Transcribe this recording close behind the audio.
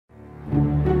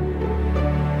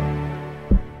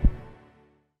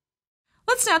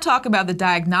Let's now talk about the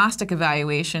diagnostic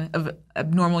evaluation of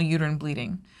abnormal uterine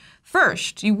bleeding.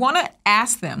 First, you want to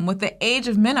ask them what the age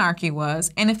of menarche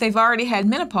was and if they've already had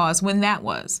menopause, when that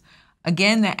was.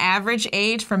 Again, the average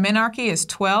age for menarche is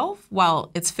 12,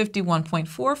 while it's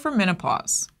 51.4 for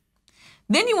menopause.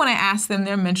 Then you want to ask them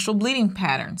their menstrual bleeding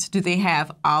patterns. Do they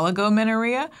have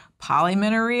oligomenorrhea,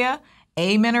 polymenorrhea,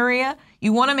 amenorrhea?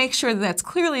 You want to make sure that that's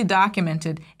clearly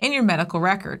documented in your medical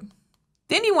record.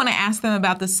 Then you want to ask them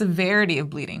about the severity of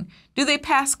bleeding. Do they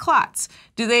pass clots?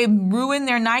 Do they ruin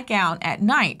their nightgown at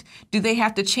night? Do they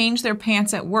have to change their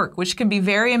pants at work, which can be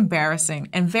very embarrassing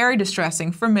and very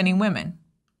distressing for many women?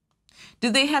 Do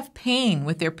they have pain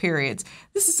with their periods?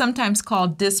 This is sometimes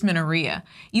called dysmenorrhea.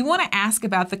 You want to ask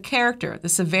about the character, the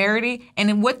severity,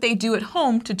 and what they do at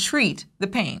home to treat the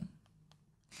pain.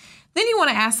 Then you want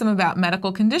to ask them about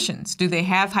medical conditions. Do they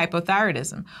have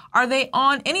hypothyroidism? Are they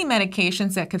on any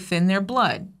medications that could thin their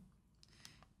blood?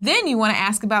 Then you want to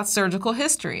ask about surgical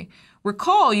history.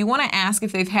 Recall, you want to ask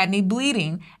if they've had any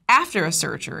bleeding after a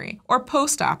surgery or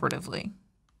post-operatively.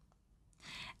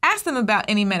 Ask them about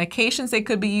any medications they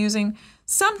could be using.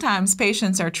 Sometimes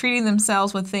patients are treating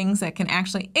themselves with things that can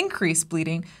actually increase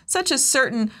bleeding, such as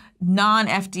certain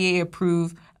non-FDA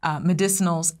approved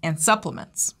medicinals and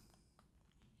supplements.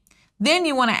 Then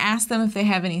you want to ask them if they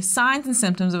have any signs and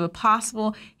symptoms of a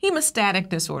possible hemostatic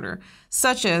disorder,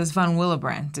 such as von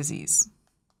Willebrand disease.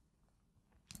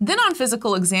 Then on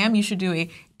physical exam, you should do a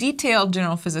detailed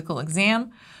general physical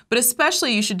exam, but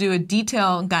especially you should do a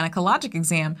detailed gynecologic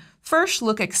exam. First,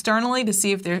 look externally to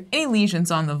see if there are any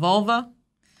lesions on the vulva.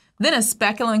 Then a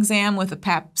speculum exam with a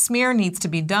pap smear needs to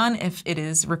be done if it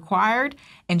is required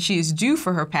and she is due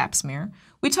for her pap smear.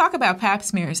 We talk about pap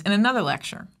smears in another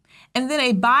lecture. And then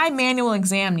a bimanual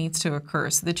exam needs to occur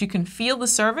so that you can feel the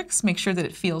cervix, make sure that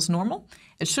it feels normal.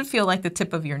 It should feel like the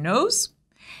tip of your nose.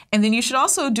 And then you should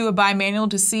also do a bimanual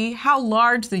to see how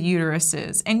large the uterus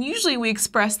is. And usually we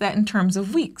express that in terms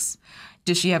of weeks.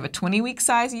 Does she have a 20-week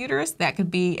size uterus? That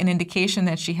could be an indication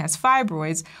that she has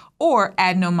fibroids or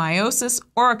adenomyosis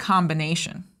or a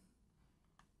combination.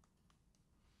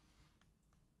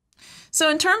 So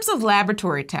in terms of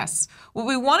laboratory tests, what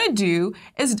we want to do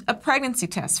is a pregnancy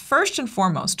test, first and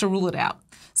foremost, to rule it out.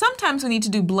 Sometimes we need to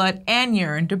do blood and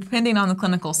urine, depending on the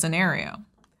clinical scenario.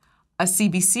 A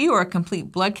CBC or a complete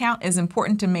blood count is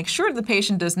important to make sure the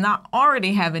patient does not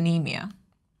already have anemia.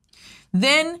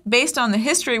 Then, based on the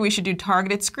history, we should do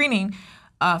targeted screening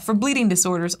for bleeding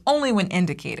disorders only when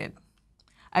indicated.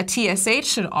 A TSH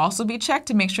should also be checked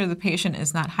to make sure the patient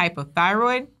is not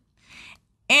hypothyroid.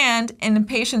 And in the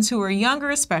patients who are younger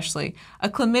especially, a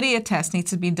chlamydia test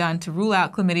needs to be done to rule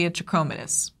out chlamydia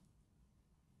trachomatis.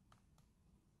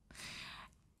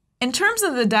 In terms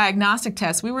of the diagnostic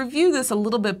test, we reviewed this a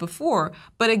little bit before,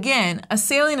 but again, a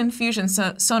saline infusion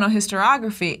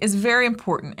sonohysterography is very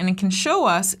important, and it can show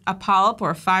us a polyp or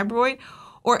a fibroid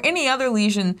or any other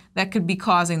lesion that could be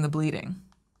causing the bleeding.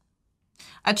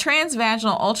 A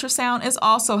transvaginal ultrasound is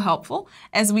also helpful,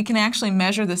 as we can actually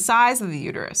measure the size of the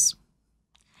uterus.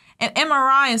 An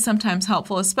MRI is sometimes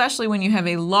helpful, especially when you have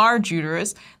a large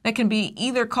uterus that can be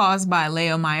either caused by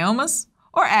leiomyomas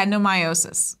or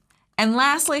adenomyosis. And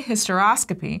lastly,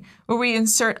 hysteroscopy, where we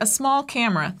insert a small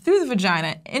camera through the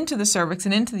vagina into the cervix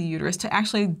and into the uterus to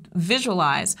actually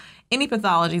visualize any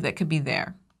pathology that could be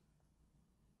there.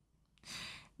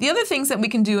 The other things that we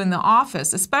can do in the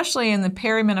office, especially in the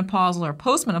perimenopausal or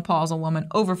postmenopausal woman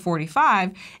over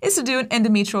 45, is to do an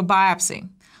endometrial biopsy.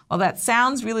 While that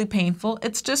sounds really painful,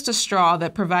 it's just a straw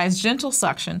that provides gentle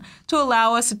suction to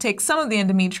allow us to take some of the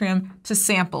endometrium to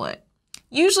sample it.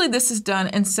 Usually this is done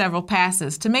in several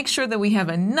passes to make sure that we have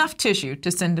enough tissue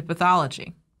to send to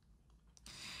pathology.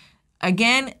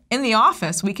 Again, in the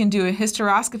office, we can do a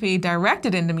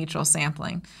hysteroscopy-directed endometrial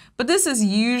sampling, but this is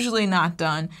usually not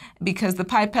done because the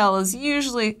pipelle is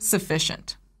usually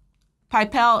sufficient.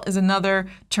 Pipelle is another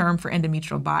term for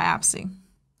endometrial biopsy.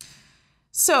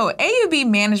 So AUB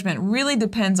management really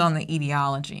depends on the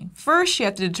etiology. First, you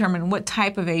have to determine what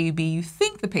type of AUB you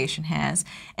think the patient has,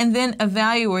 and then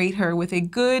evaluate her with a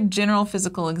good general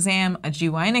physical exam, a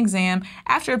GYN exam,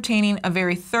 after obtaining a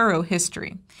very thorough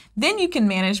history. Then you can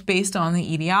manage based on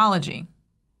the etiology.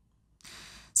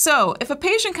 So if a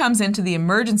patient comes into the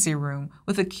emergency room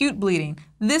with acute bleeding,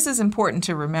 this is important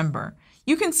to remember.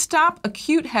 You can stop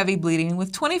acute heavy bleeding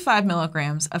with 25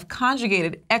 milligrams of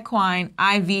conjugated equine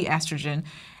IV estrogen,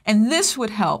 and this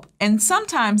would help. And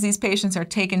sometimes these patients are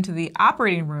taken to the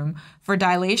operating room for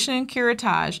dilation and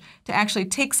curettage to actually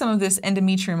take some of this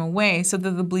endometrium away so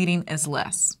that the bleeding is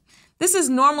less. This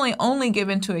is normally only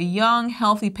given to a young,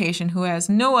 healthy patient who has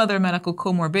no other medical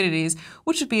comorbidities,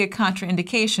 which would be a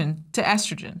contraindication to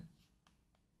estrogen.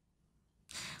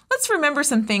 Let's remember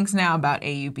some things now about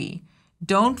AUB.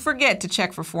 Don't forget to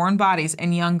check for foreign bodies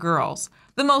in young girls.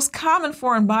 The most common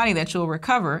foreign body that you'll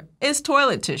recover is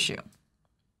toilet tissue.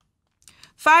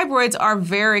 Fibroids are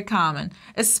very common,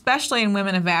 especially in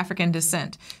women of African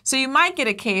descent. So you might get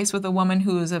a case with a woman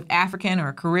who is of African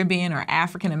or Caribbean or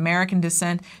African American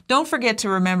descent. Don't forget to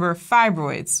remember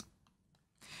fibroids.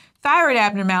 Thyroid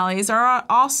abnormalities are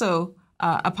also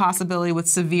a possibility with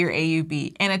severe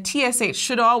AUB, and a TSH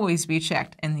should always be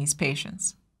checked in these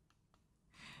patients.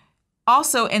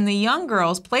 Also, in the young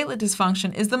girls, platelet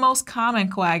dysfunction is the most common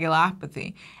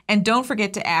coagulopathy. And don't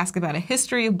forget to ask about a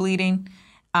history of bleeding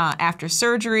after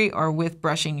surgery or with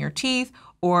brushing your teeth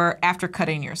or after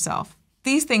cutting yourself.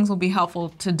 These things will be helpful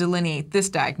to delineate this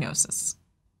diagnosis.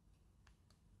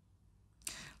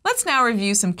 Let's now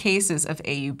review some cases of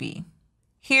AUB.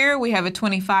 Here we have a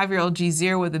 25-year-old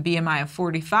G0 with a BMI of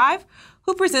 45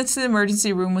 who presents to the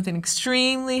emergency room with an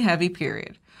extremely heavy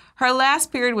period. Her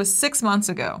last period was 6 months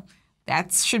ago.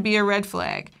 That should be a red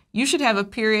flag. You should have a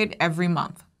period every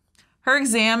month. Her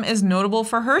exam is notable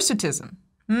for hirsutism.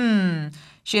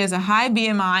 She has a high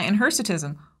BMI and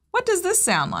hirsutism. What does this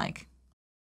sound like?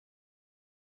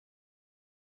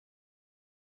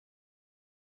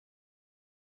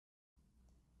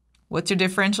 What's your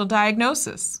differential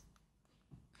diagnosis?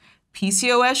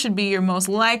 PCOS should be your most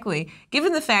likely,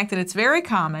 given the fact that it's very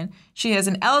common. She has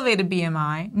an elevated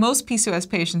BMI, most PCOS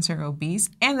patients are obese,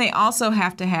 and they also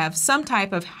have to have some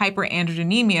type of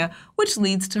hyperandrogenemia, which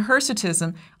leads to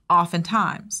hirsutism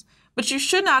oftentimes. But you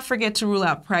should not forget to rule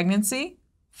out pregnancy,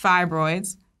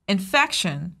 fibroids,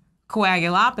 infection,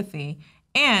 coagulopathy,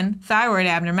 and thyroid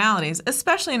abnormalities,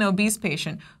 especially an obese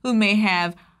patient who may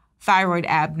have thyroid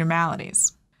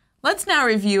abnormalities. Let's now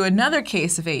review another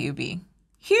case of AUB.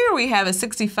 Here we have a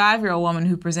 65-year-old woman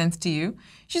who presents to you.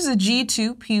 She's a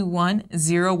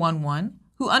G2P1011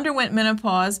 who underwent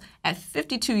menopause at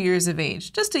 52 years of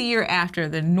age, just a year after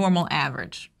the normal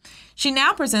average. She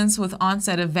now presents with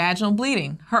onset of vaginal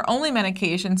bleeding. Her only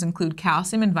medications include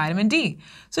calcium and vitamin D,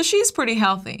 so she's pretty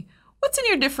healthy. What's in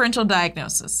your differential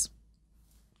diagnosis?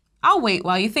 I'll wait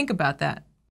while you think about that.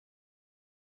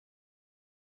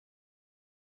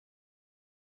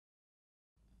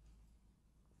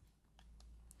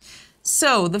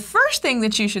 So the first thing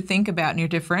that you should think about in your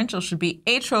differential should be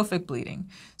atrophic bleeding.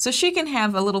 So she can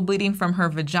have a little bleeding from her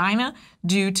vagina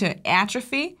due to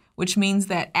atrophy, which means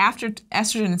that after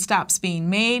estrogen stops being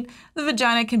made, the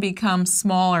vagina can become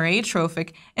small or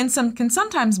atrophic and can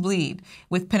sometimes bleed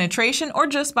with penetration or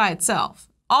just by itself.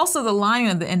 Also, the lining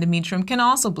of the endometrium can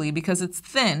also bleed because it's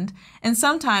thinned, and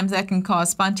sometimes that can cause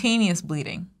spontaneous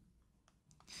bleeding.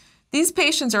 These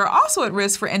patients are also at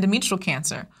risk for endometrial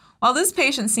cancer. While this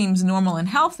patient seems normal and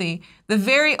healthy, the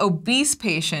very obese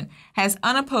patient has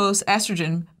unopposed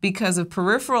estrogen because of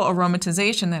peripheral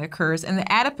aromatization that occurs in the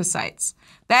adipocytes.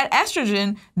 That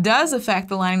estrogen does affect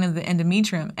the lining of the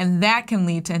endometrium, and that can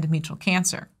lead to endometrial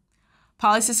cancer.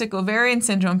 Polycystic ovarian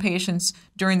syndrome patients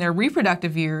during their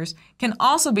reproductive years can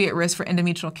also be at risk for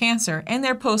endometrial cancer in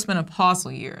their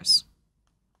postmenopausal years.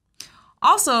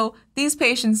 Also, these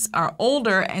patients are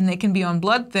older and they can be on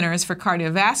blood thinners for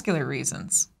cardiovascular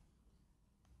reasons.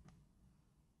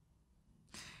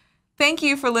 Thank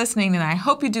you for listening, and I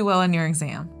hope you do well in your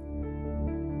exam.